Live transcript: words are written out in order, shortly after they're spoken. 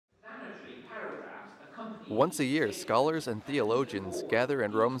Once a year, scholars and theologians gather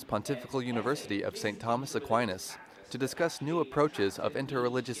in Rome's Pontifical University of St. Thomas Aquinas to discuss new approaches of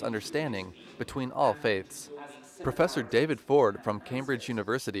interreligious understanding between all faiths. Professor David Ford from Cambridge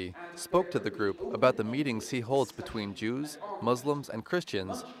University spoke to the group about the meetings he holds between Jews, Muslims, and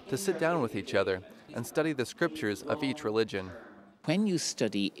Christians to sit down with each other and study the scriptures of each religion. When you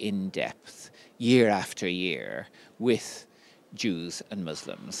study in depth, year after year, with Jews and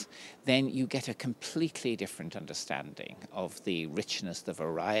Muslims, then you get a completely different understanding of the richness, the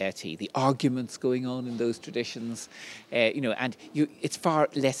variety, the arguments going on in those traditions. It's far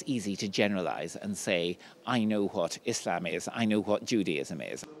less easy to generalize and say, I know what Islam is, I know what Judaism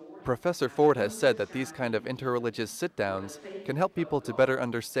is. Professor Ford has said that these kind of interreligious sit-downs can help people to better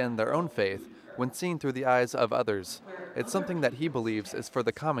understand their own faith when seen through the eyes of others. It's something that he believes is for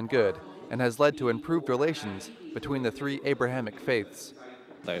the common good and has led to improved relations between the three Abrahamic faiths.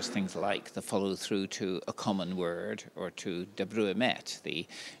 There's things like the follow through to a common word, or to Debreu Emet, the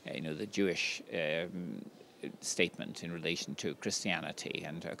Jewish statement in relation to Christianity,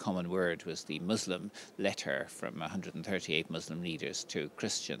 and a common word was the Muslim letter from 138 Muslim leaders to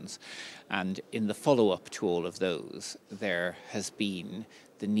Christians. And in the follow-up to all of those, there has been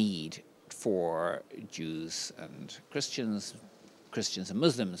the need for Jews and Christians and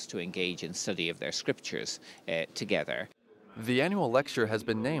Muslims to engage in study of their scriptures together. The annual lecture has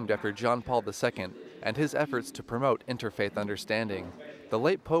been named after John Paul II and his efforts to promote interfaith understanding. The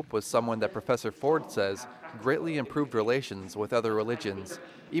late Pope was someone that Professor Ford says greatly improved relations with other religions,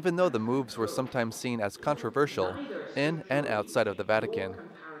 even though the moves were sometimes seen as controversial in and outside of the Vatican.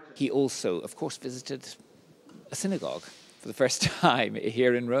 He also, of course, visited a synagogue for the first time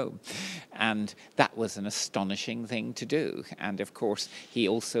here in Rome. And that was an astonishing thing to do. And of course, he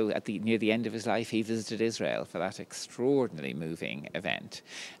also, near the end of his life, he visited Israel for that extraordinarily moving event.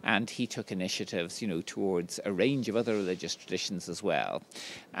 And he took initiatives, towards a range of other religious traditions as well.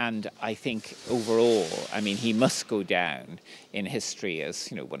 And I think overall, he must go down in history as,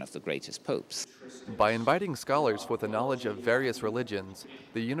 one of the greatest popes. By inviting scholars with a knowledge of various religions,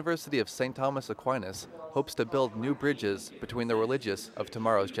 the University of St. Thomas Aquinas hopes to build new bridges between the religious of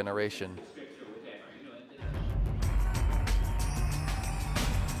tomorrow's generation.